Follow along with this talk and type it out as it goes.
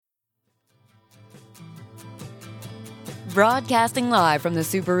Broadcasting live from the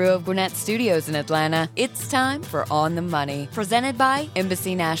Subaru of Gwinnett Studios in Atlanta, it's time for On the Money, presented by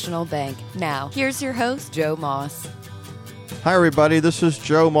Embassy National Bank. Now, here's your host, Joe Moss. Hi, everybody. This is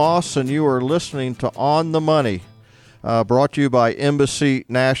Joe Moss, and you are listening to On the Money, brought to you by Embassy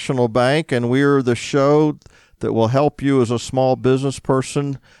National Bank, and we're the show that will help you as a small business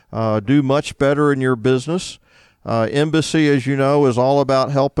person do much better in your business. Embassy, as you know, is all about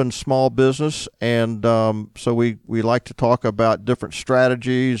helping small business, and so we like to talk about different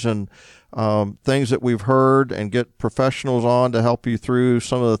strategies and things that we've heard and get professionals on to help you through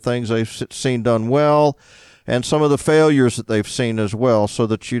some of the things they've seen done well and some of the failures that they've seen as well, so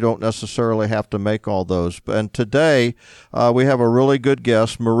that you don't necessarily have to make all those. And today we have a really good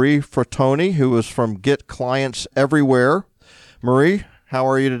guest, Marie Frattoni, who is from Get Clients Everywhere. Marie, how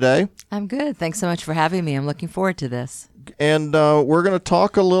are you today? I'm good. Thanks so much for having me. I'm looking forward to this. And we're going to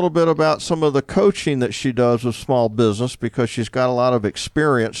talk a little bit about some of the coaching that she does with small business, because she's got a lot of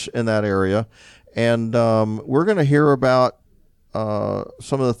experience in that area. And we're going to hear about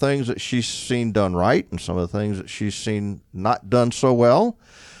some of the things that she's seen done right and some of the things that she's seen not done so well.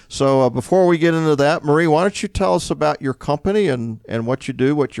 So before we get into that, Marie, why don't you tell us about your company and what you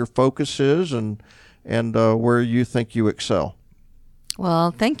do, what your focus is, and where you think you excel?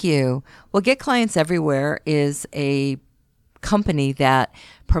 Well, thank you. Well, Get Clients Everywhere is a company that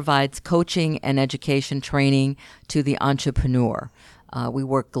provides coaching and education training to the entrepreneur. We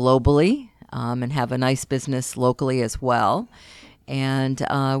work globally and have a nice business locally as well. And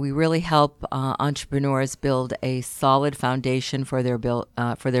we really help entrepreneurs build a solid foundation for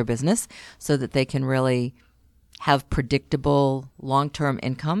their business, so that they can really have predictable long-term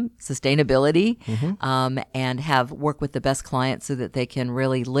income, sustainability, and work with the best clients so that they can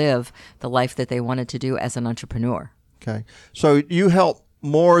really live the life that they wanted to do as an entrepreneur. Okay. So you help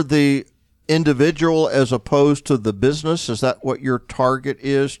more the individual as opposed to the business? Is that what your target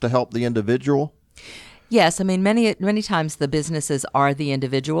is, to help the individual? Yes, I mean, many times the businesses are the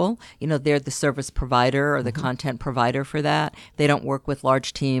individual. You know, they're the service provider or the content provider for that. They don't work with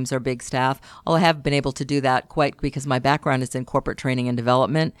large teams or big staff. I have been able to do that because my background is in corporate training and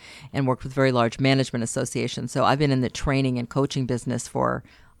development and worked with very large management associations. So I've been in the training and coaching business for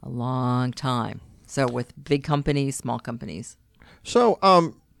a long time. So with big companies, small companies. So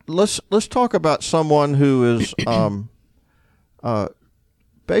let's talk about someone who is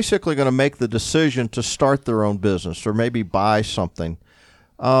basically going to make the decision to start their own business or maybe buy something.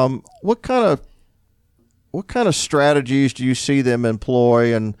 What kind of strategies do you see them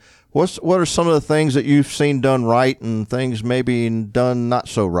employ, and what are some of the things that you've seen done right and things maybe done not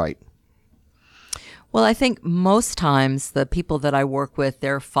so right? Well, I think most times the people that I work with,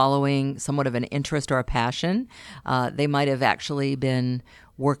 they're following somewhat of an interest or a passion. They might have actually been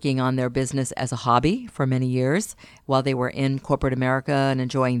working on their business as a hobby for many years while they were in corporate America and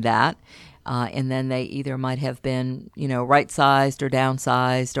enjoying that. And then they either might have been, right-sized or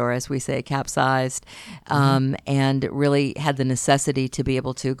downsized, or as we say, capsized, and really had the necessity to be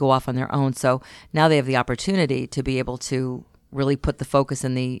able to go off on their own. So now they have the opportunity to be able to really put the focus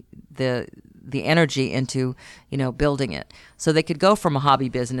and the energy into, building it. So they could go from a hobby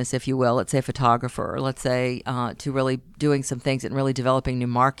business, if you will, let's say a photographer, or let's say to really doing some things and really developing new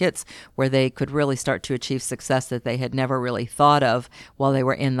markets where they could really start to achieve success that they had never really thought of while they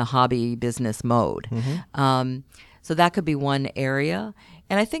were in the hobby business mode. So that could be one area.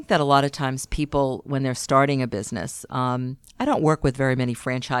 And I think that a lot of times people, when they're starting a business, I don't work with very many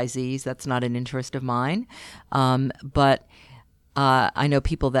franchisees. That's not an interest of mine. But I know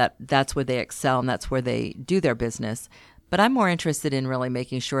people that's where they excel and that's where they do their business. But I'm more interested in really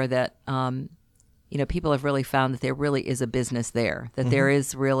making sure that, people have really found that there really is a business there, that there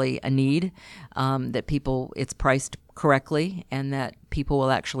is really a need, that it's priced correctly, and that people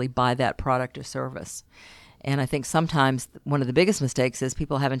will actually buy that product or service. And I think sometimes one of the biggest mistakes is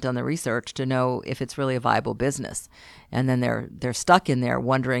people haven't done the research to know if it's really a viable business. And then they're stuck in there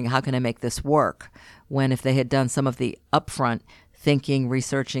wondering, how can I make this work? When if they had done some of the upfront thinking,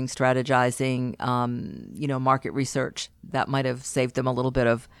 researching, strategizing, market research, that might have saved them a little bit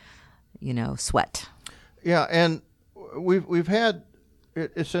of, sweat. Yeah, and we've had,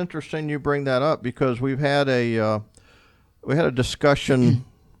 it's interesting you bring that up, because we had a discussion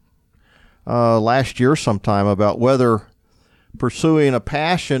last year sometime about whether pursuing a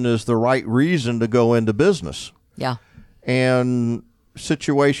passion is the right reason to go into business. Yeah. And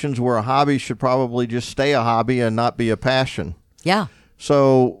situations where a hobby should probably just stay a hobby and not be a passion. Yeah.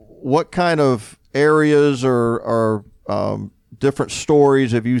 So what kind of areas or different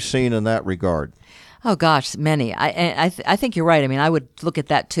stories have you seen in that regard? Oh gosh, many. I think you're right. I mean, I would look at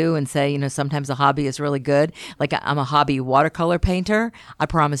that too and say, sometimes a hobby is really good. Like I'm a hobby watercolor painter. I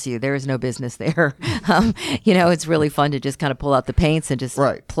promise you, there is no business there. It's really fun to just kind of pull out the paints and just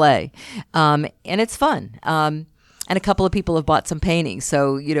play, and it's fun. And a couple of people have bought some paintings,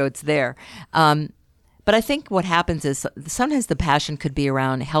 so it's there. But I think what happens is sometimes the passion could be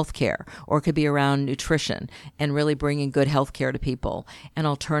around healthcare, or it could be around nutrition and really bringing good healthcare to people and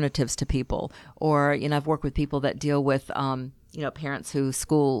alternatives to people. Or, I've worked with people that deal with, parents who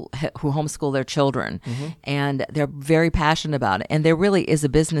homeschool their children, and they're very passionate about it. And there really is a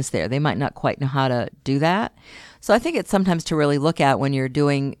business there. They might not quite know how to do that. So I think it's sometimes to really look at when you're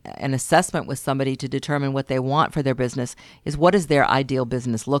doing an assessment with somebody to determine what they want for their business is what does their ideal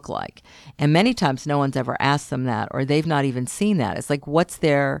business look like? And many times no one's ever asked them that, or they've not even seen that. It's like, what's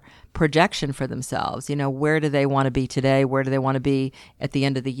their projection for themselves? Where do they want to be today? Where do they want to be at the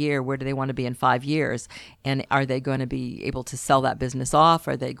end of the year? Where do they want to be in 5 years? And are they going to be able to sell that business off?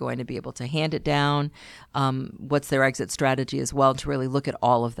 Are they going to be able to hand it down? What's their exit strategy as well? To really look at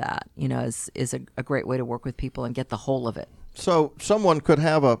all of that, is a great way to work with people and get the whole of it. So someone could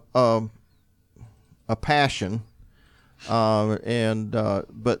have a passion,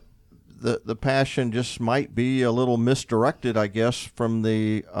 but the passion just might be a little misdirected, I guess, from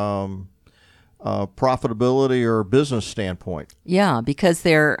the profitability or business standpoint. Yeah, because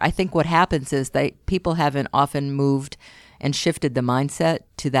I think what happens is people haven't often moved and shifted the mindset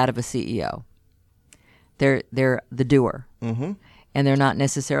to that of a CEO. They're the doer. Mm-hmm. And they're not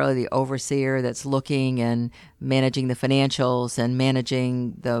necessarily the overseer that's looking and managing the financials and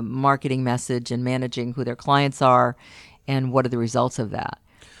managing the marketing message and managing who their clients are and what are the results of that.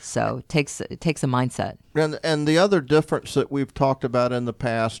 So it takes a mindset. And the other difference that we've talked about in the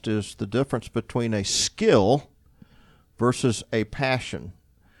past is the difference between a skill versus a passion.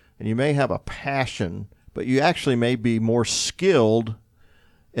 And you may have a passion, but you actually may be more skilled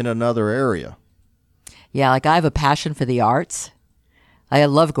in another area. Yeah, like I have a passion for the arts. I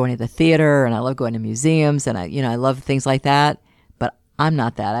love going to the theater and I love going to museums and I love things like that. But I'm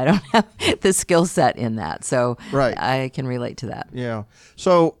not that. I don't have the skill set in that. So I can relate to that. Yeah.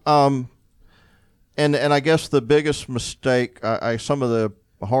 So, and I guess the biggest mistake, some of the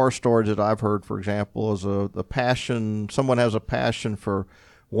horror stories that I've heard, for example, is the passion. Someone has a passion for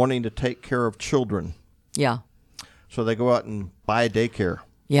wanting to take care of children. Yeah. So they go out and buy a daycare.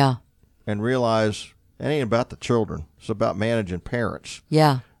 Yeah. And realize it ain't about the children. It's about managing parents.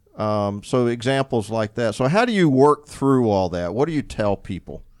 Yeah. So examples like that. So how do you work through all that? What do you tell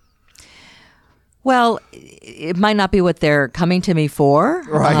people? Well, it might not be what they're coming to me for,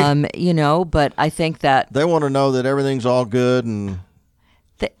 right. But I think that they want to know that everything's all good. And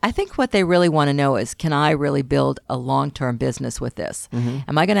I think what they really want to know is, can I really build a long-term business with this? Mm-hmm.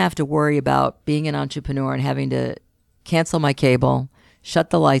 Am I going to have to worry about being an entrepreneur and having to cancel my cable,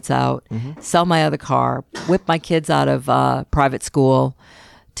 shut the lights out, sell my other car, whip my kids out of private school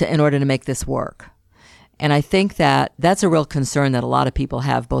in order to make this work? And I think that's a real concern that a lot of people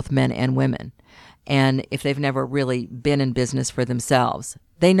have, both men and women. And if they've never really been in business for themselves,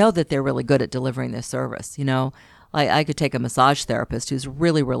 they know that they're really good at delivering this service. I could take a massage therapist who's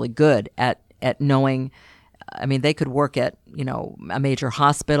really, really good at knowing. I mean, they could work at, a major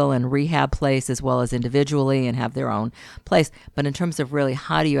hospital and rehab place as well as individually and have their own place. But in terms of really,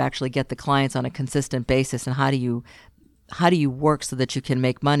 how do you actually get the clients on a consistent basis, and how do you work so that you can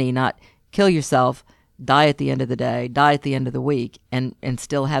make money, not kill yourself, die at the end of the day, die at the end of the week, and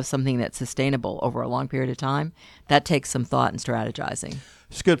still have something that's sustainable over a long period of time? That takes some thought and strategizing.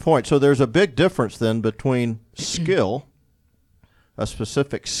 It's a good point. So there's a big difference then between skill, a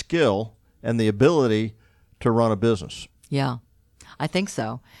specific skill, and the ability to run a business. Yeah, I think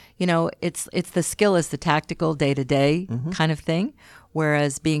so. It's the skill is the tactical day-to-day kind of thing,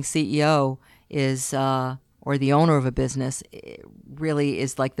 whereas being CEO is, or the owner of a business, really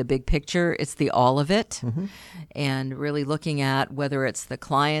is like the big picture. It's the all of it, and really looking at whether it's the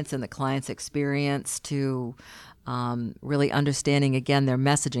clients and the client's experience to really understanding, again, their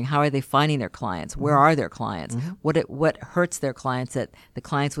messaging. How are they finding their clients? Where are their clients? What hurts their clients that the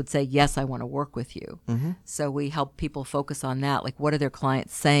clients would say, yes, I want to work with you. So we help people focus on that. Like, what are their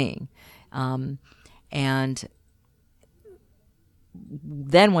clients saying? And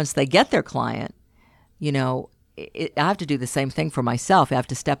then once they get their client, I have to do the same thing for myself. I have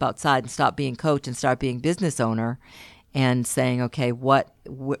to step outside and stop being coach and start being business owner and saying, okay, what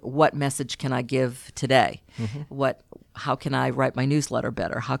message can I give today? How can I write my newsletter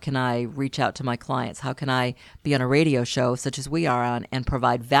better? How can I reach out to my clients? How can I be on a radio show such as we are on and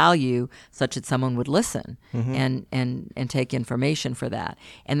provide value such that someone would listen and take information for that?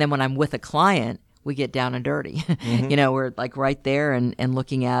 And then when I'm with a client, we get down and dirty. We're like right there and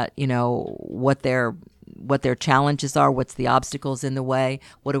looking at, what their challenges are, what's the obstacles in the way,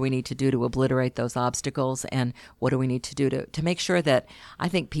 what do we need to do to obliterate those obstacles, and what do we need to do to make sure that I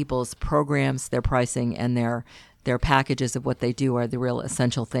think people's programs, their pricing, and their packages of what they do are the real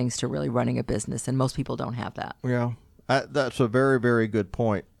essential things to really running a business, and most people don't have that. Yeah, that's a very, very good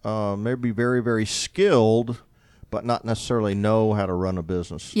point. Maybe very, very skilled, but not necessarily know how to run a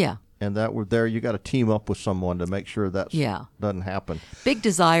business. Yeah. And you got to team up with someone to make sure that doesn't happen. Big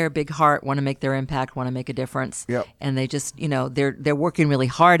desire, big heart, want to make their impact, want to make a difference. Yep. And they just, they're working really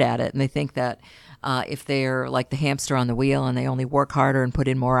hard at it, and they think that if they're like the hamster on the wheel and they only work harder and put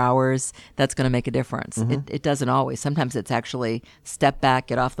in more hours, that's going to make a difference. It doesn't always. Sometimes it's actually step back,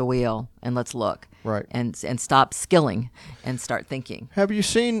 get off the wheel, and let's look. Right. And stop skilling and start thinking. Have you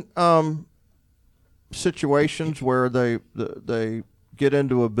seen situations where they get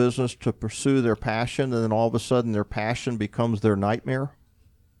into a business to pursue their passion, and then all of a sudden their passion becomes their nightmare?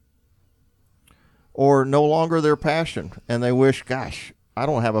 Or no longer their passion, and they wish, gosh, I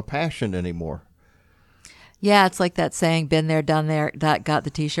don't have a passion anymore. Yeah, it's like that saying, been there, done there, that got the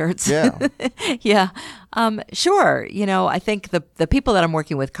T-shirts. Yeah. Yeah. Sure. I think the people that I'm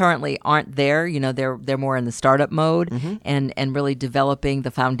working with currently aren't there. They're more in the startup mode and really developing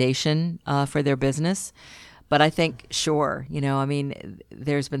the foundation for their business. But I think, sure,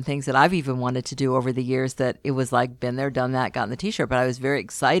 there's been things that I've even wanted to do over the years that it was like, been there, done that, gotten the T-shirt. But I was very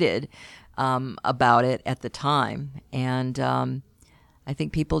excited about it at the time. And I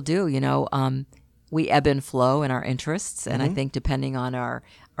think people do, we ebb and flow in our interests. And I think depending on our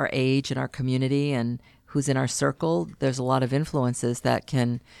age and our community and who's in our circle, there's a lot of influences that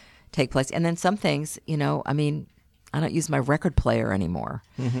can take place. And then some things, I don't use my record player anymore.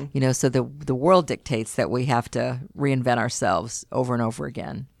 So the world dictates that we have to reinvent ourselves over and over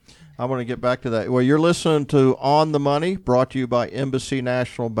again. I want to get back to that. Well, you're listening to On the Money, brought to you by Embassy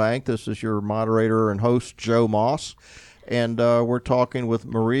National Bank. This is your moderator and host, Joe Moss. And we're talking with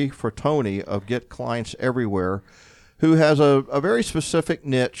Marie Frattoni of Get Clients Everywhere, who has a very specific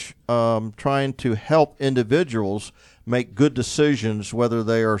niche trying to help individuals make good decisions, whether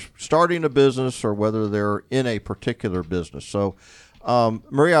they are starting a business or whether they're in a particular business. So,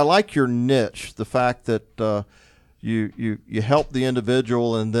 Marie, I like your niche, the fact that you help the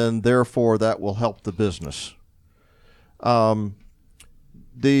individual, and then therefore that will help the business. Do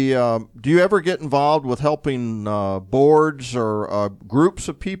you ever get involved with helping boards or groups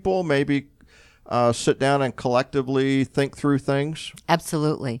of people maybe sit down and collectively think through things?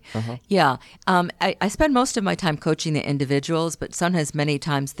 Absolutely. Yeah. I spend most of my time coaching the individuals, but sometimes many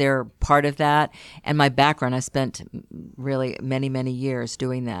times they're part of that. And my background, I spent really many, many years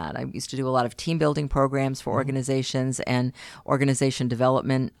doing that. I used to do a lot of team building programs for organizations and organization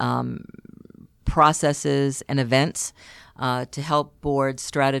development processes and events to help boards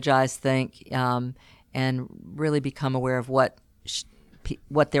strategize, think, and really become aware of what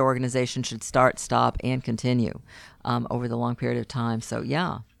their organization should start, stop, and continue over the long period of time. So,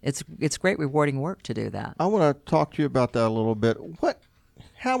 yeah, it's great, rewarding work to do that. I want to talk to you about that a little bit.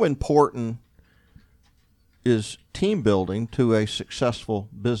 How important is team building to a successful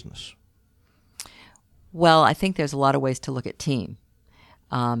business? Well, I think there's a lot of ways to look at team.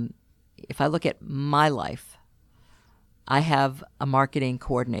 If I look at my life, I have a marketing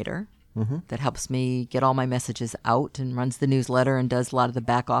coordinator that helps me get all my messages out and runs the newsletter and does a lot of the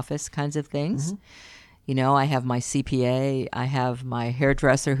back office kinds of things. I have my CPA. I have my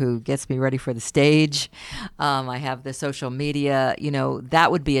hairdresser who gets me ready for the stage. I have the social media.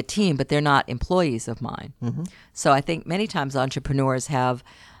 That would be a team, but they're not employees of mine. So I think many times entrepreneurs have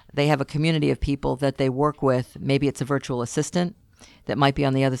a community of people that they work with. Maybe it's a virtual assistant that might be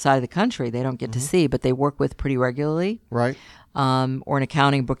on the other side of the country. They don't get to see, but they work with pretty regularly. Right. Or an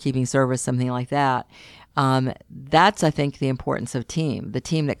accounting, bookkeeping service, something like that. That's, I think, the importance of team. The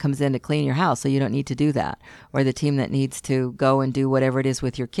team that comes in to clean your house so you don't need to do that. Or the team that needs to go and do whatever it is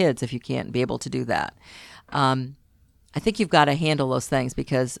with your kids if you can't be able to do that. I think you've got to handle those things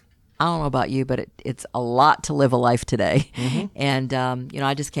because I don't know about you, but it's a lot to live a life today. And,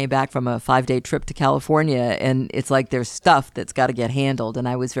 I just came back from a 5-day trip to California, and it's like there's stuff that's got to get handled. And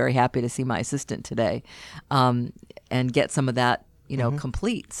I was very happy to see my assistant today and get some of that,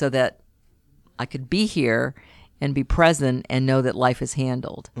 complete so that I could be here and be present and know that life is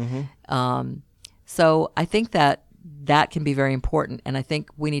handled. So I think that can be very important. And I think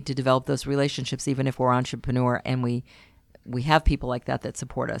we need to develop those relationships even if we're entrepreneur and we have people like that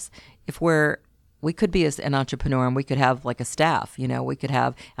support us. If we could be an entrepreneur and we could have like a staff, we could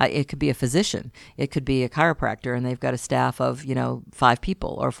have, it could be a physician, it could be a chiropractor, and they've got a staff of, 5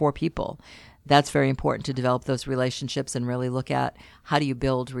 people or 4 people. that's very important to develop those relationships and really look at how do you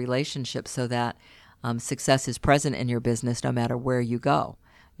build relationships so that success is present in your business no matter where you go.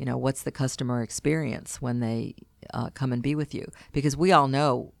 You know, what's the customer experience when they come and be with you? Because we all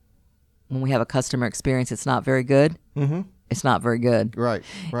know when we have a customer experience, it's not very good. Mm-hmm. It's not very good. Right.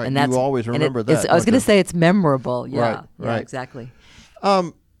 And you always remember that. I was going to say it's memorable. Yeah. Right. Exactly.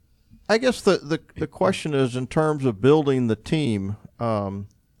 I guess the question is in terms of building the team.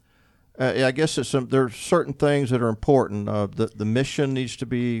 I guess there are certain things that are important. The mission needs to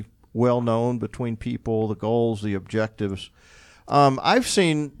be well known between people, the goals, the objectives. I've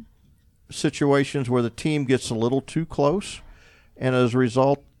seen situations where the team gets a little too close, and as a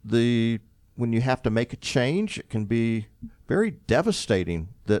result, when you have to make a change, it can be very devastating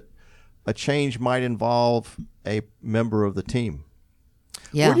that a change might involve a member of the team.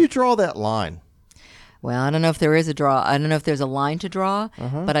 Yeah. Where do you draw that line? Well, I don't know if there is a draw. I don't know if there's a line to draw,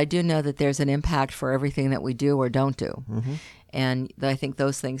 but I do know that there's an impact for everything that we do or don't do. Mm-hmm. And I think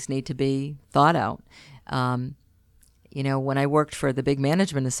those things need to be thought out. You know, when I worked for the Big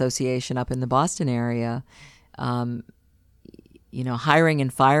Management Association up in the Boston area, you know, hiring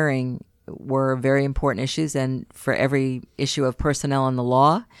and firing were very important issues. And for every issue of personnel in the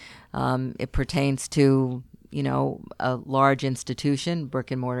law, it pertains to, you know, a large institution,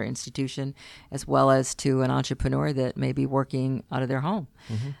 brick and mortar institution, as well as to an entrepreneur that may be working out of their home.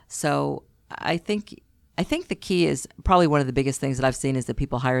 Mm-hmm. So I think the key is probably one of the biggest things that I've seen is that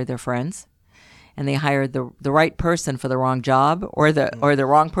people hire their friends, and they hire the right person for the wrong job or the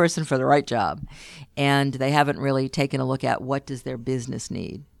wrong person for the right job, and they haven't really taken a look at what does their business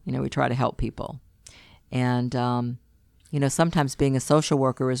need. You know, we try to help people, and you know, sometimes being a social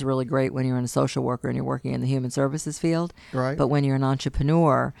worker is really great when you're a social worker and you're working in the human services field. Right. But when you're an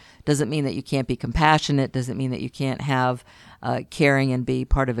entrepreneur, doesn't mean that you can't be compassionate, doesn't mean that you can't have caring and be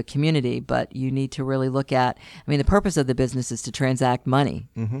part of a community, but you need to really look at, I mean, the purpose of the business is to transact money.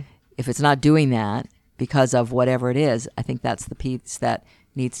 Mm-hmm. If it's not doing that because of whatever it is, I think that's the piece that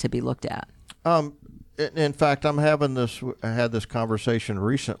needs to be looked at. In fact, I had this conversation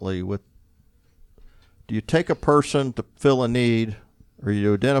recently with, do you take a person to fill a need, or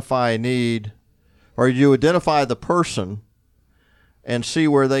you identify a need, or you identify the person and see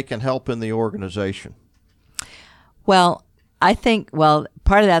where they can help in the organization? Well, I think, part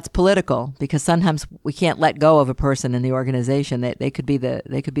of that's political, because sometimes we can't let go of a person in the organization. They could be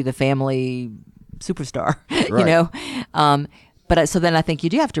the family superstar, right. You know. But so then I think you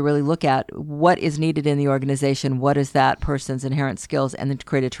do have to really look at what is needed in the organization, what is that person's inherent skills, and then to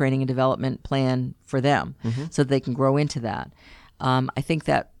create a training and development plan for them so that they can grow into that. I think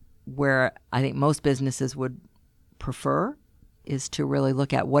that where I think most businesses would prefer is to really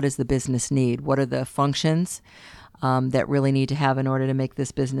look at what does the business need, what are the functions that really need to have in order to make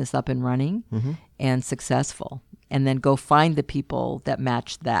this business up and running and successful, and then go find the people that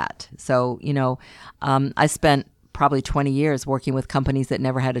match that. So, you know, I spent probably 20 years working with companies that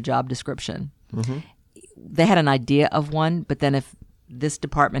never had a job description. Mm-hmm. They had an idea of one, but then if this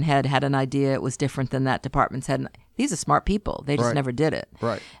department head had an idea, it was different than that department's head. These are smart people. They just never did it.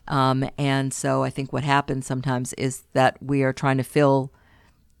 Right. And so I think what happens sometimes is that we are trying to fill,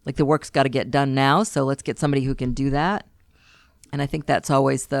 like the work's got to get done now, so let's get somebody who can do that. And I think that's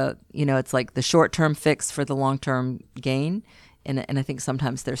always it's like the short-term fix for the long-term gain. And I think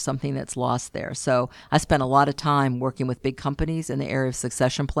sometimes there's something that's lost there. So I spent a lot of time working with big companies in the area of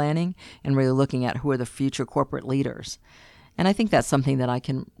succession planning and really looking at who are the future corporate leaders. And I think that's something that I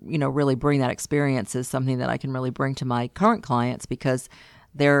can, you know, really bring, that experience is something that I can really bring to my current clients, because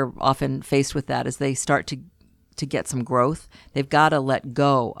they're often faced with that as they start to get some growth. They've got to let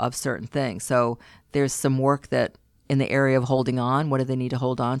go of certain things. So there's some work that in the area of holding on, what do they need to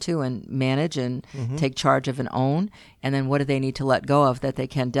hold on to and manage and take charge of and own? And then what do they need to let go of that they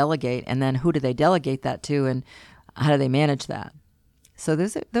can delegate? And then who do they delegate that to, and how do they manage that? So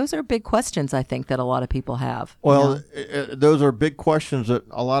those are big questions, I think, that a lot of people have. Well, those are big questions that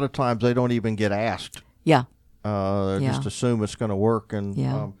a lot of times they don't even get asked. Yeah. They just assume it's going to work.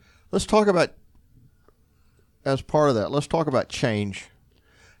 And let's talk about, as part of that, let's talk about change.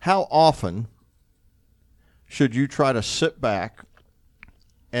 How often should you try to sit back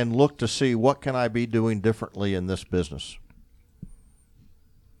and look to see what can I be doing differently in this business?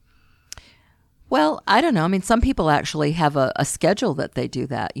 Well, I don't know. I mean, some people actually have a schedule that they do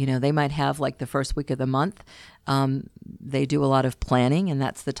that. You know, they might have like the first week of the month. They do a lot of planning, and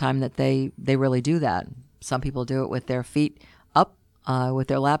that's the time that they really do that. Some people do it with their feet up with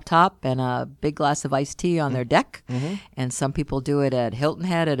their laptop and a big glass of iced tea on their deck. And some people do it at Hilton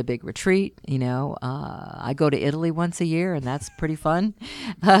Head at a big retreat. I go to Italy once a year, and that's pretty fun.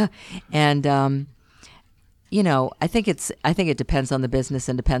 And I think it depends on the business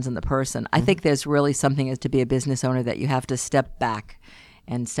and depends on the person. I think there's really something as to be a business owner that you have to step back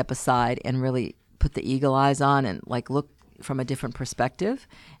and step aside and really put the eagle eyes on and like look from a different perspective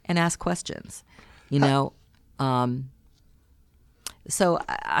and ask questions. So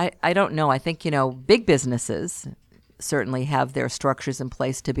I don't know. I think, big businesses certainly have their structures in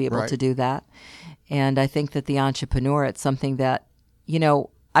place to be able to do that. And I think that the entrepreneur, it's something that,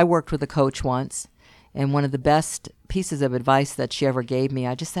 I worked with a coach once, and one of the best pieces of advice that she ever gave me,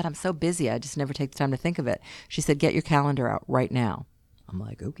 I just said, I'm so busy, I just never take the time to think of it. She said, get your calendar out right now. I'm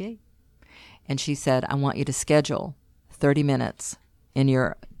like, okay. And she said, I want you to schedule 30 minutes in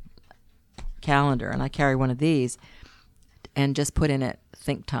your calendar, and I carry one of these, and just put in it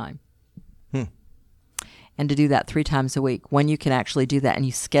think time. And to do that 3 times a week, when you can actually do that and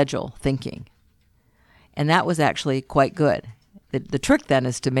you schedule thinking. And that was actually quite good. The trick then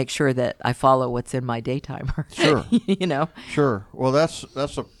is to make sure that I follow what's in my day timer. Sure. Sure. Well,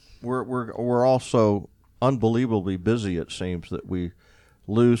 we're also unbelievably busy. It seems that we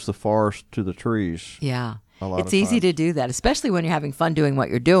lose the forest to the trees. Yeah. It's easy to do that, especially when you're having fun doing what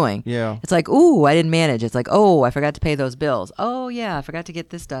you're doing. Yeah. It's like, ooh, I didn't manage. It's like, oh, I forgot to pay those bills. Oh, yeah, I forgot to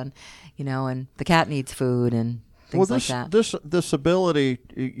get this done. And the cat needs food and things like that. This ability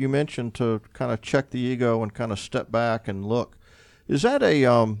you mentioned to kind of check the ego and kind of step back and look, is that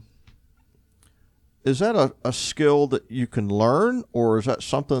a skill that you can learn, or is that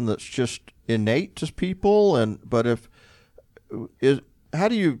something that's just innate to people? How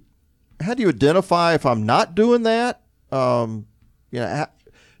do you identify if I'm not doing that? Do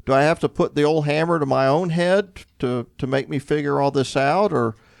I have to put the old hammer to my own head to make me figure all this out,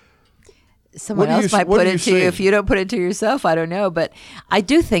 or someone else might put it to you if you don't put it to yourself? I don't know, but I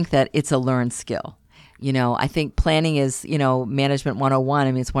do think that it's a learned skill. I think planning is, management 101.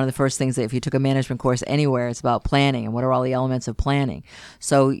 I mean, it's one of the first things that if you took a management course anywhere, it's about planning and what are all the elements of planning.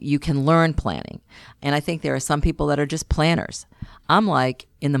 So you can learn planning. And I think there are some people that are just planners. I'm like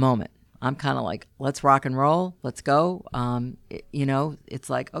in the moment. I'm kind of like, let's rock and roll. Let's go. It's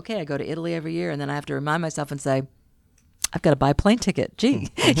like, okay, I go to Italy every year, and then I have to remind myself and say, I've got to buy a plane ticket. Gee,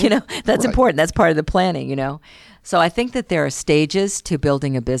 that's important. That's part of the planning, So I think that there are stages to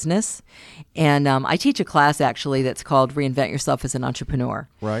building a business. And I teach a class, actually, that's called Reinvent Yourself as an Entrepreneur.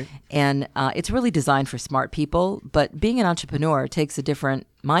 Right. And it's really designed for smart people. But being an entrepreneur takes a different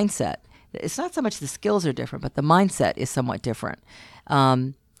mindset. It's not so much the skills are different, but the mindset is somewhat different.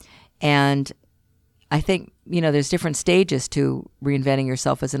 And I think, there's different stages to reinventing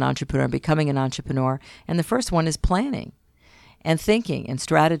yourself as an entrepreneur, becoming an entrepreneur. And the first one is planning and thinking and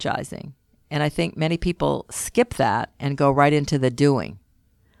strategizing. And I think many people skip that and go right into the doing.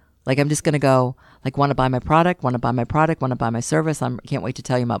 Like, I'm just going to go, like, want to buy my product, want to buy my service. I can't wait to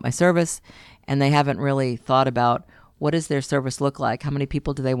tell you about my service. And they haven't really thought about, what does their service look like? How many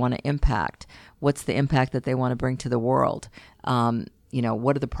people do they want to impact? What's the impact that they want to bring to the world?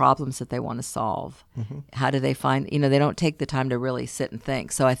 What are the problems that they want to solve? Mm-hmm. How do they find, they don't take the time to really sit and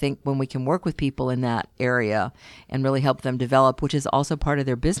think. So I think when we can work with people in that area and really help them develop, which is also part of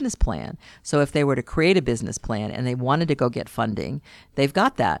their business plan. So if they were to create a business plan and they wanted to go get funding, they've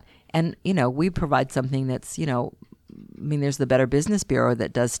got that. And, we provide something that's, there's the Better Business Bureau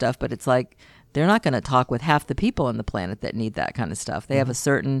that does stuff, but it's like, they're not going to talk with half the people on the planet that need that kind of stuff. They have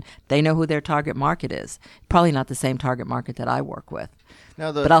they know who their target market is. Probably not the same target market that I work with.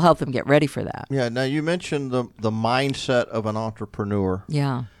 But I'll help them get ready for that. Yeah. Now, you mentioned the mindset of an entrepreneur.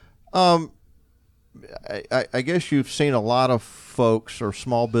 Yeah. I guess you've seen a lot of folks or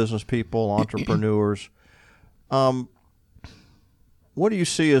small business people, entrepreneurs. What do you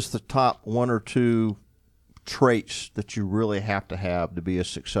see as the top 1 or 2 traits that you really have to be a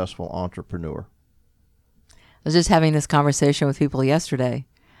successful entrepreneur? I was just having this conversation with people yesterday.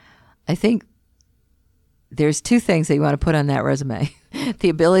 I think there's 2 things that you want to put on that resume. The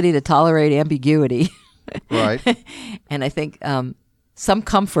ability to tolerate ambiguity. Right. And I think some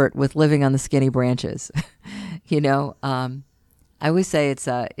comfort with living on the skinny branches. I always say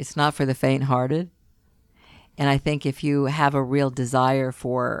it's not for the faint-hearted. And I think if you have a real desire if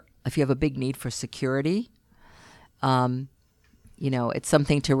you have a big need for security, it's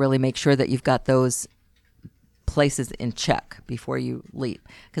something to really make sure that you've got those places in check before you leap.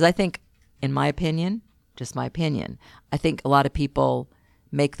 Because I think, in my opinion, just my opinion, I think a lot of people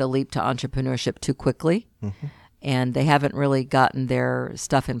make the leap to entrepreneurship too quickly, and they haven't really gotten their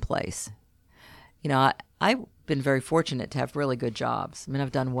stuff in place. I've been very fortunate to have really good jobs. I mean,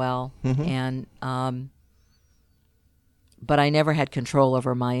 I've done well, and but I never had control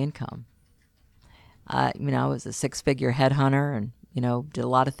over my income. I was a 6-figure headhunter, and did a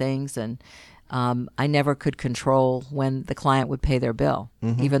lot of things, and I never could control when the client would pay their bill,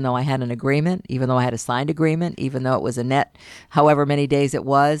 even though I had an agreement, even though I had a signed agreement, even though it was a net, however many days it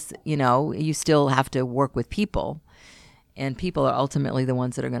was. You still have to work with people. And people are ultimately the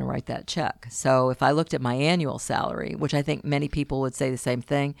ones that are going to write that check. So if I looked at my annual salary, which I think many people would say the same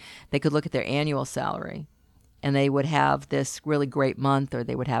thing, they could look at their annual salary and they would have this really great month, or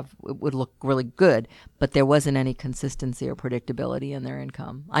it would look really good, but there wasn't any consistency or predictability in their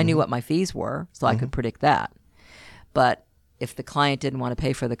income. I knew what my fees were, so I could predict that. But if the client didn't want to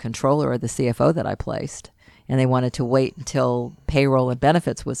pay for the controller or the CFO that I placed, and they wanted to wait until payroll and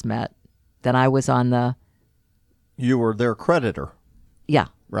benefits was met, then I was on the... You were their creditor. Yeah.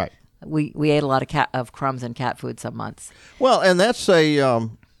 Right. We ate a lot of crumbs and cat food some months. Well, and that's I've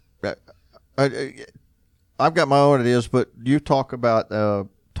got my own ideas, but you talk about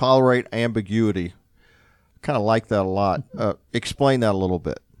tolerate ambiguity. Kind of like that a lot. Explain that a little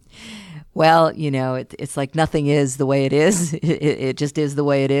bit. Well, it's like nothing is the way it is. It just is the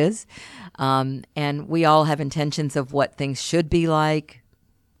way it is. And we all have intentions of what things should be like,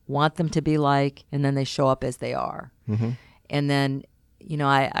 want them to be like, and then they show up as they are. And then,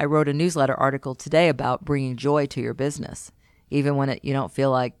 I wrote a newsletter article today about bringing joy to your business, even when you don't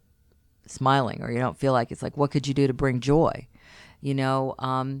feel like smiling, or you don't feel like, it's like, what could you do to bring joy?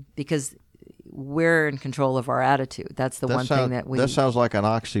 Because we're in control of our attitude. That's the one thing that we... That sounds like an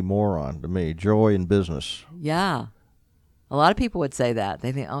oxymoron to me, joy in business. Yeah. A lot of people would say that.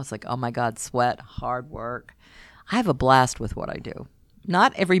 They think, it's like, oh my God, sweat, hard work. I have a blast with what I do.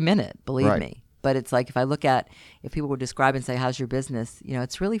 Not every minute, believe me. But it's like, if people would describe and say, how's your business?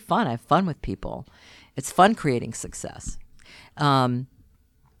 It's really fun. I have fun with people. It's fun creating success. So,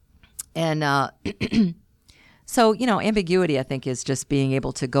 ambiguity, I think, is just being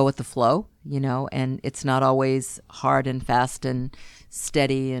able to go with the flow, and it's not always hard and fast and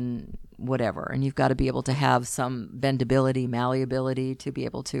steady and whatever. And you've got to be able to have some bendability, malleability to be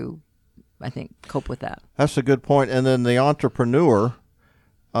able to, I think, cope with that. That's a good point. And then the entrepreneur,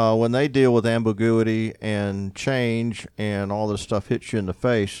 when they deal with ambiguity and change and all this stuff hits you in the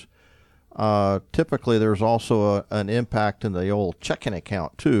face, typically there's also an impact in the old checking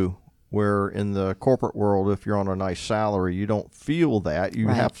account too, where in the corporate world, if you're on a nice salary, you don't feel that. You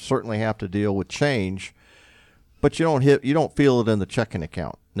certainly have to deal with change, but you don't feel it in the checking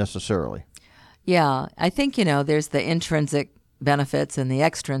account necessarily. Yeah, I think there's the intrinsic benefits and the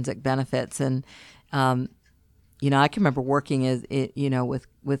extrinsic benefits, and I can remember working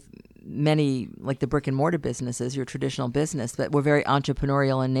with many, like the brick and mortar businesses, your traditional business, that were very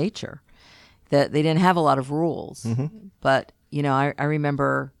entrepreneurial in nature, that they didn't have a lot of rules. But I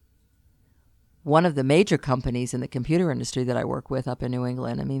remember one of the major companies in the computer industry that I work with up in New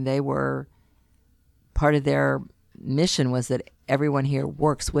England. I mean, they were, part of their mission was that everyone here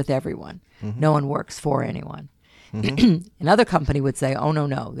works with everyone. No one works for anyone. Another company would say, oh,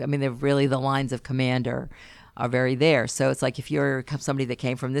 no. I mean, they're really, the lines of command are very there. So it's like, if you're somebody that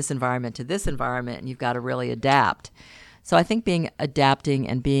came from this environment to this environment, and you've got to really adapt. So I think adapting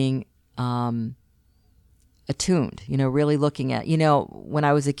and being attuned, really looking at, when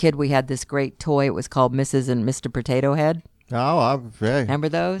I was a kid, we had this great toy. It was called Mrs. and Mr. Potato Head. Oh, remember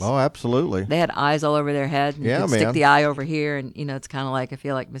those? Oh, absolutely. They had eyes all over their head. And you could stick the eye over here, and it's kind of like, I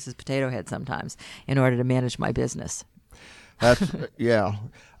feel like Mrs. Potato Head sometimes in order to manage my business. That's yeah.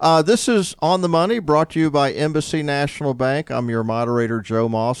 This is On the Money, brought to you by Embassy National Bank. I'm your moderator, Joe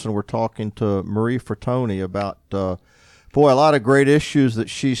Moss, and we're talking to Marie Frattoni about a lot of great issues that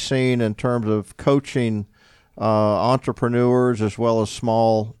she's seen in terms of coaching entrepreneurs as well as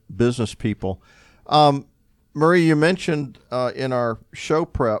small business people. Marie, you mentioned in our show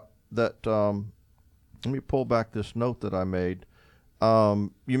prep that, let me pull back this note that I made.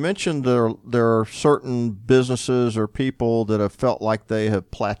 You mentioned there are certain businesses or people that have felt like they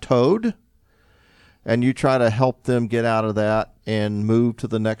have plateaued, and you try to help them get out of that and move to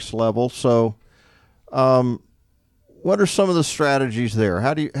the next level. So, what are some of the strategies there?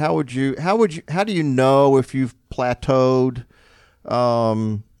 How do you know if you've plateaued?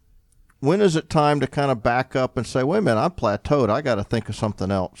 When is it time to kind of back up and say, wait a minute, I'm plateaued. I got to think of something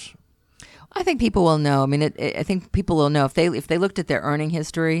else? I think people will know. I mean, I think people will know if they looked at their earning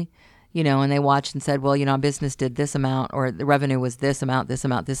history, and they watched and said, well, our business did this amount, or the revenue was this amount, this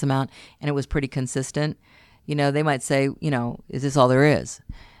amount, this amount, and it was pretty consistent. They might say, is this all there is?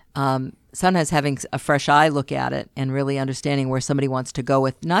 sometimes having a fresh eye look at it and really understanding where somebody wants to go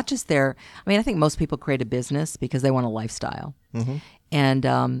with not just I think most people create a business because they want a lifestyle. Mm-hmm.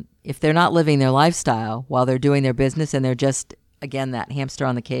 And if they're not living their lifestyle while they're doing their business and they're just, again, that hamster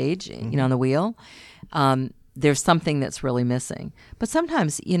on the cage, Mm-hmm. on the wheel, there's something that's really missing. But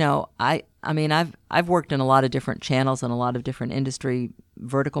sometimes, I've worked in a lot of different channels and a lot of different industry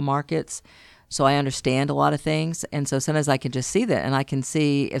vertical markets. So I understand a lot of things. And so sometimes I can just see that. And I can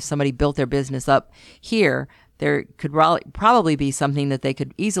see if somebody built their business up here, there could probably be something that they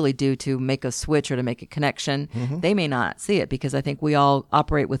could easily do to make a switch or to make a connection. Mm-hmm. They may not see it because I think we all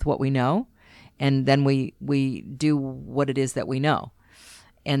operate with what we know. And then we do what it is that we know.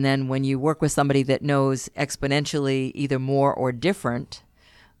 And then when you work with somebody that knows exponentially either more or different,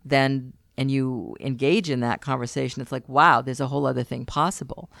 and you engage in that conversation, it's like, wow, there's a whole other thing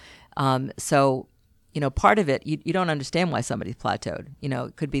possible. So, part of it, you don't understand why somebody's plateaued.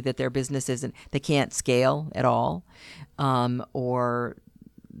 It could be that their business they can't scale at all, or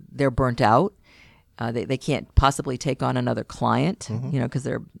they're burnt out. They can't possibly take on another client, Mm-hmm. because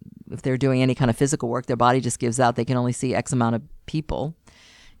if they're doing any kind of physical work, their body just gives out. They can only see X amount of people.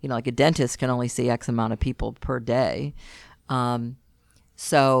 Like a dentist can only see X amount of people per day.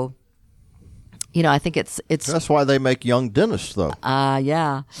 So, I think it's. That's why they make young dentists, though.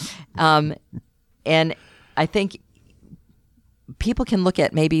 Yeah. And I think people can look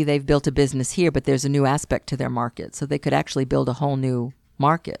at maybe they've built a business here, but there's a new aspect to their market. So they could actually build a whole new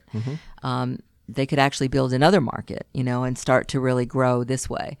market. Mm-hmm. They could actually build another market, and start to really grow this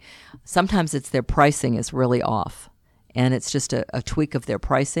way. Sometimes it's their pricing is really off. And it's just a tweak of their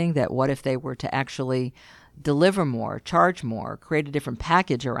pricing that what if they were to actually deliver more, charge more, create a different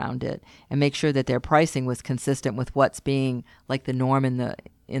package around it, and make sure that their pricing was consistent with what's being like the norm in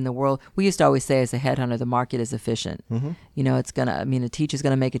the world. We used to always say as a headhunter, the market is efficient. Mm-hmm. A teacher's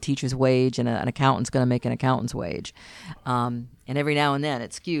going to make a teacher's wage and an accountant's going to make an accountant's wage. And every now and then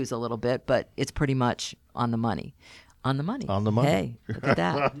it skews a little bit, but it's pretty much on the money. On the money. On the money. Hey, look at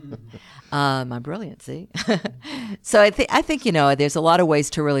that. My brilliance, see? So I think there's a lot of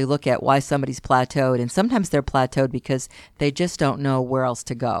ways to really look at why somebody's plateaued, and sometimes they're plateaued because they just don't know where else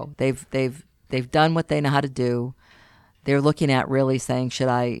to go. They've done what they know how to do. They're looking at really saying, should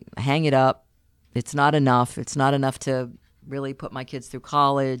I hang it up? It's not enough. It's not enough to really put my kids through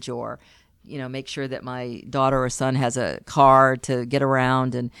college or make sure that my daughter or son has a car to get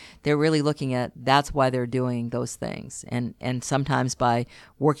around. And they're really looking at that's why they're doing those things. And sometimes by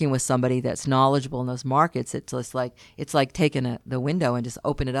working with somebody that's knowledgeable in those markets, it's like taking the window and just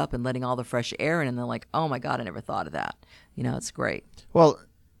open it up and letting all the fresh air in. And they're like, oh my God, I never thought of that. It's great. Well,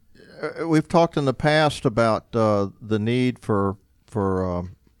 we've talked in the past about the need for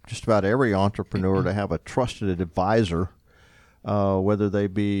just about every entrepreneur to have a trusted advisor, whether they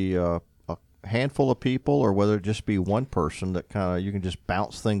be handful of people or whether it just be one person that kind of you can just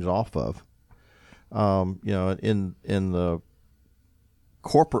bounce things off of. In the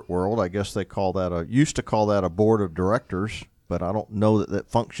corporate world, I guess they used to call that a board of directors, but I don't know that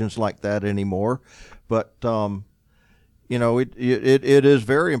functions like that anymore. But it is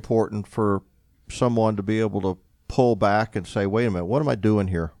very important for someone to be able to pull back and say, wait a minute, what am I doing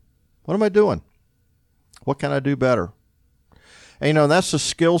here? What am I doing? What can I do better? And, that's a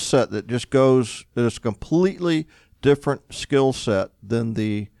skill set that is a completely different skill set than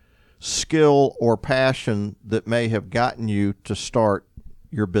the skill or passion that may have gotten you to start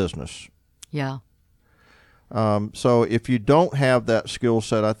your business. Yeah. So if you don't have that skill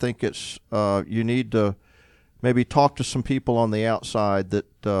set, I think it's you need to maybe talk to some people on the outside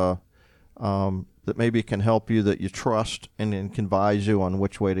that maybe can help you, that you trust, and can advise you on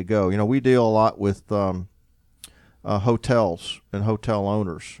which way to go. We deal a lot with hotels and hotel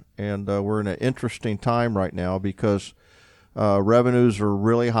owners, and we're in an interesting time right now because revenues are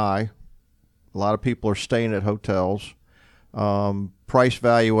really high. A lot of people are staying at hotels. Price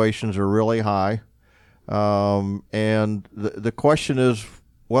valuations are really high, and the question is,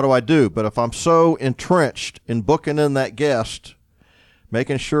 what do I do? But if I'm so entrenched in booking in that guest,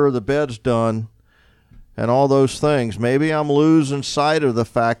 making sure the bed's done, and all those things, maybe I'm losing sight of the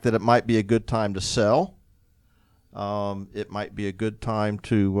fact that it might be a good time to sell. It might be a good time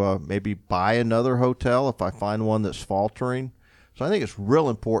to maybe buy another hotel if I find one that's faltering. So I think it's real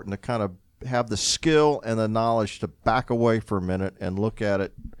important to kind of have the skill and the knowledge to back away for a minute and look at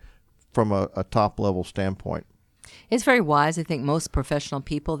it from a top-level standpoint. It's very wise. I think most professional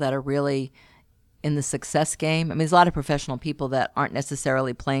people that are really in the success game, there's a lot of professional people that aren't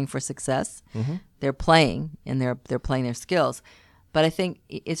necessarily playing for success. Mm-hmm. They're playing, and they're playing their skills. But I think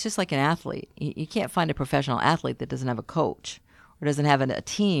it's just like an athlete. You can't find a professional athlete that doesn't have a coach or doesn't have a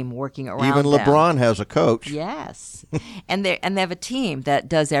team working around Even them. LeBron has a coach. Yes, and they have a team that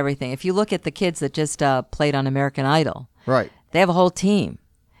does everything. If you look at the kids that just played on American Idol, Right. they have a whole team.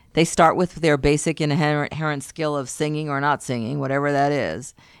 They start with their basic inherent skill of singing or not singing, whatever that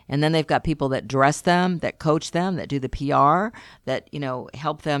is. And then they've got people that dress them, that coach them, that do the PR, that,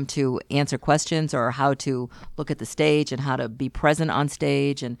 help them to answer questions or how to look at the stage and how to be present on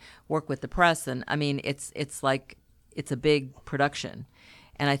stage and work with the press. And I mean, it's a big production.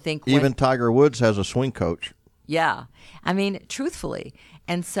 And I think Even Tiger Woods has a swing coach. Yeah. I mean, truthfully.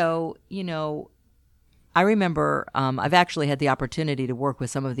 And so, I remember I've actually had the opportunity to work with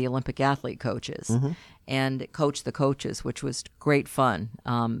some of the Olympic athlete coaches and coach the coaches, which was great fun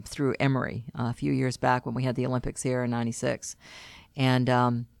through Emory a few years back when we had the Olympics here in '96.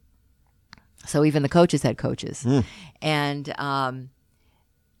 And so even the coaches had coaches. And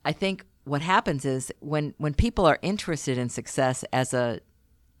I think what happens is when people are interested in success as the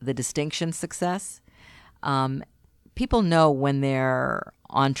distinction success, people know when they're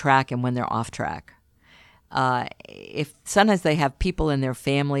on track and when they're off track. If sometimes they have people in their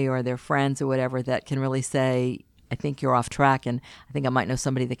family or their friends or whatever that can really say, I think you're off track and I think I might know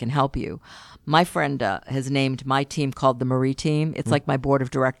somebody that can help you. My friend has named my team called the Marie Team. It's like my board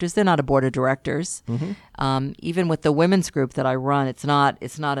of directors. They're not a board of directors. Even with the women's group that I run, it's not a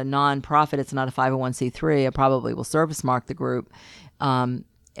nonprofit. It's not a 501c3. I probably will service mark the group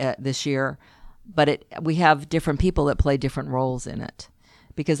this year. But we have different people that play different roles in it.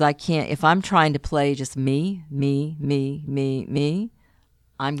 Because I can't, if I'm trying to play just me, I'm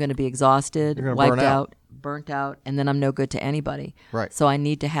going to be exhausted, wiped out, burnt out, and then I'm no good to anybody. Right. So I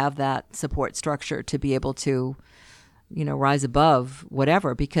need to have that support structure to be able to, rise above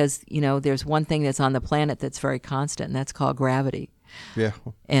whatever. Because, there's one thing that's on the planet that's very constant, and that's called gravity. Yeah.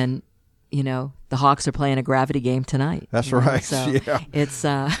 And, the Hawks are playing a gravity game tonight. That's right. So yeah. It's,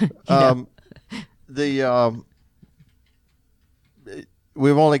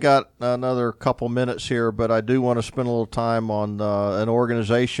 We've only got another couple minutes here, but I do want to spend a little time on an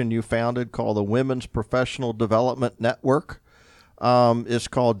organization you founded called the Women's Professional Development Network. It's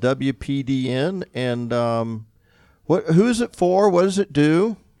called WPDN, and who is it for? What does it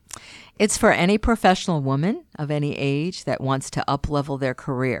do? It's for any professional woman of any age that wants to up-level their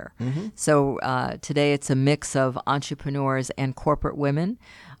career. So today it's a mix of entrepreneurs and corporate women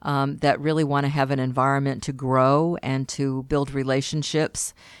that really want to have an environment to grow and to build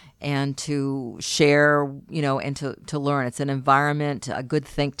relationships and to share, and to learn. It's an environment, a good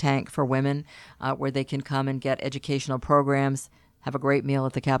think tank for women where they can come and get educational programs, have a great meal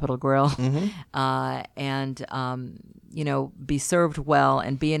at the Capitol Grill, and be served well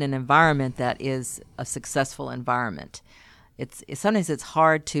and be in an environment that is a successful environment. Sometimes it's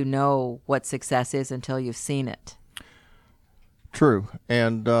hard to know what success is until you've seen it. True.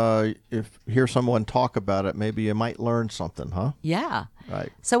 And if you hear someone talk about it, maybe you might learn something, huh? Yeah. Right.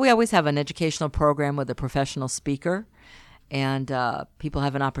 So we always have an educational program with a professional speaker, and people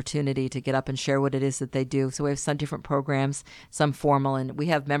have an opportunity to get up and share what it is that they do. So we have some different programs, some formal, and we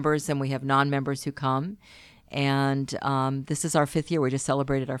have members and we have non-members who come. And this is our 5th year. We just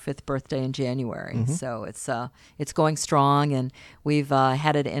celebrated our 5th birthday in January. So it's going strong, and we've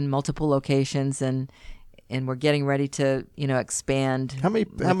had it in multiple locations, and we're getting ready to, expand. How many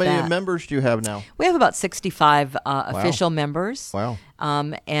members do you have now? We have about 65 official members. Wow.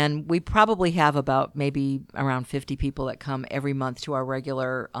 And we probably have about maybe around 50 people that come every month to our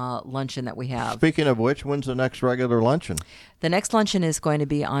regular luncheon that we have. Speaking of which, when's the next regular luncheon? The next luncheon is going to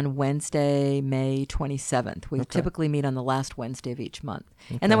be on Wednesday, May 27th. We typically meet on the last Wednesday of each month.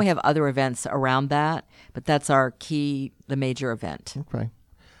 And then we have other events around that, but that's our the major event. Okay.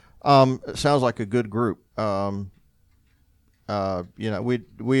 It sounds like a good group. We don't want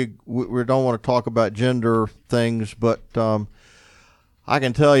to talk about gender things, but I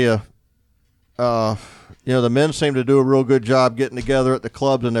can tell you, the men seem to do a real good job getting together at the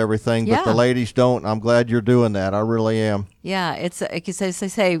clubs and everything, but the ladies don't. I'm glad you're doing that. I really am. Yeah, it's as they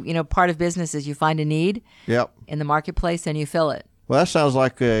say, part of business is you find a need in the marketplace and you fill it. Well, that sounds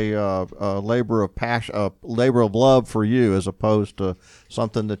like a labor of passion, a labor of love for you, as opposed to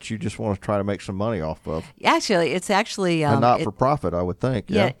something that you just want to try to make some money off of. Actually, it's actually and not for profit, I would think.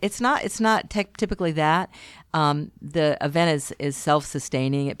 Yeah, it's not. It's not typically that. The event is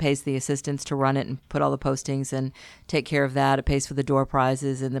self-sustaining. It pays the assistants to run it and put all the postings and take care of that. It pays for the door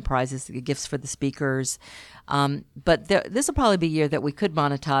prizes and the prizes, the gifts for the speakers. But this will probably be a year that we could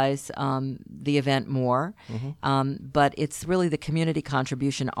monetize the event more. But it's really the community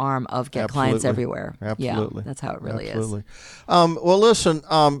contribution arm of Get Clients Everywhere. Absolutely. Yeah, that's how it really is. Well, listen,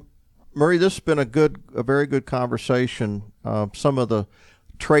 Marie, this has been a very good conversation. Some of the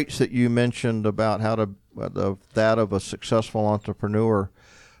traits that you mentioned about how to that of a successful entrepreneur,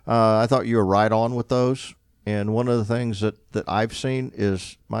 I thought you were right on with those. And one of the things that I've seen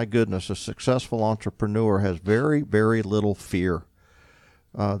is, my goodness, a successful entrepreneur has very, very little fear.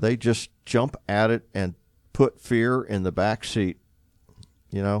 They just jump at it and put fear in the back seat,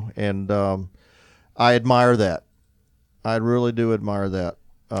 and I admire that. I really do admire that.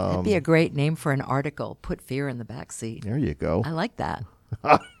 That'd be a great name for an article. Put fear in the back seat. There you go. I like that.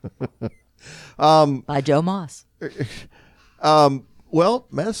 By Joe Moss. Well,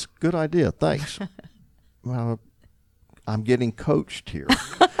 that's a good idea. Thanks. Well, I'm getting coached here.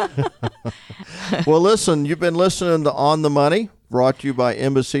 Well, listen, you've been listening to On the Money, brought to you by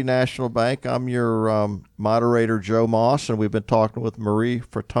Embassy National Bank. I'm your moderator, Joe Moss, and we've been talking with Marie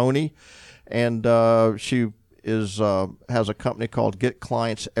Frattoni, and she has a company called Get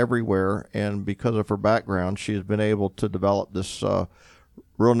Clients Everywhere, and because of her background, she has been able to develop this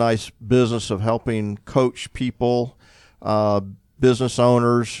real nice business of helping coach people, business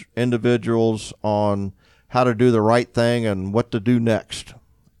owners, individuals on how to do the right thing and what to do next.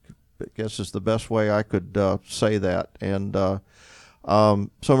 I guess is the best way I could say that. And so,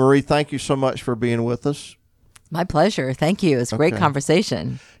 Marie, thank you so much for being with us. My pleasure. Thank you. It's a great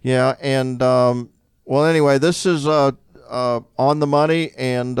conversation. Yeah, and well, anyway, this is On the Money,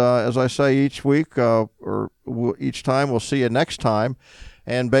 and as I say each week or each time, we'll see you next time.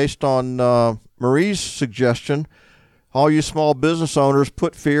 And based on Marie's suggestion, all you small business owners,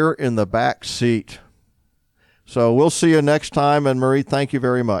 put fear in the back seat. So we'll see you next time, and Marie, thank you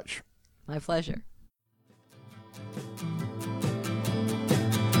very much. My pleasure.